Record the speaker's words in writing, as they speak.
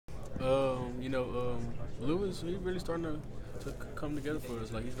Lewis, he's really starting to come together for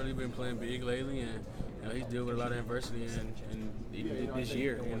us. Like he's really been playing big lately, and he's dealing with a lot of adversity. And even this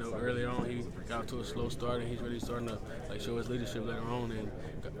year, earlier on he got to a slow start, and he's really starting to show his leadership later on, and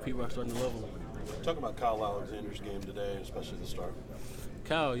people are starting to love him. Talk about Kyle Alexander's game today, especially the start.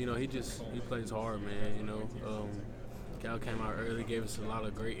 Kyle, he plays hard, man. Cal came out early, gave us a lot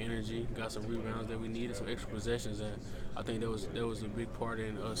of great energy, got some rebounds that we needed, some extra possessions, and I think that was a big part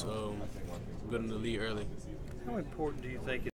in us building the lead early. How important do you think